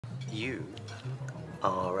You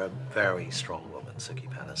are a very strong woman, Suki.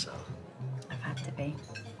 I've had to be.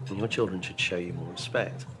 And your children should show you more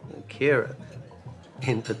respect. And Kira,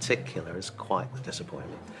 in particular, is quite the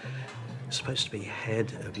disappointment. You're supposed to be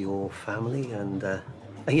head of your family, and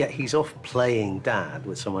yet he's off playing dad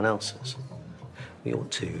with someone else's. We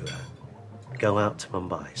ought to go out to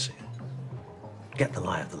Mumbai soon. Get the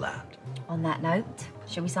lie of the land. On that note,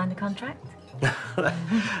 shall we sign the contract?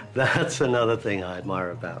 That's another thing I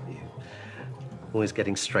admire about you. Always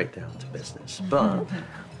getting straight down to business. But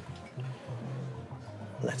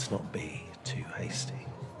let's not be too hasty.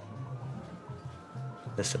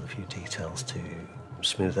 There's still a few details to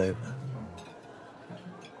smooth over.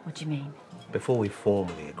 What do you mean? Before we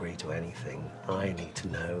formally agree to anything, I need to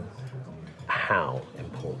know how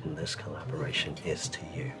important this collaboration is to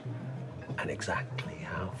you and exactly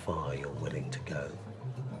how far you're willing to go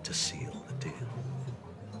to seal the deal.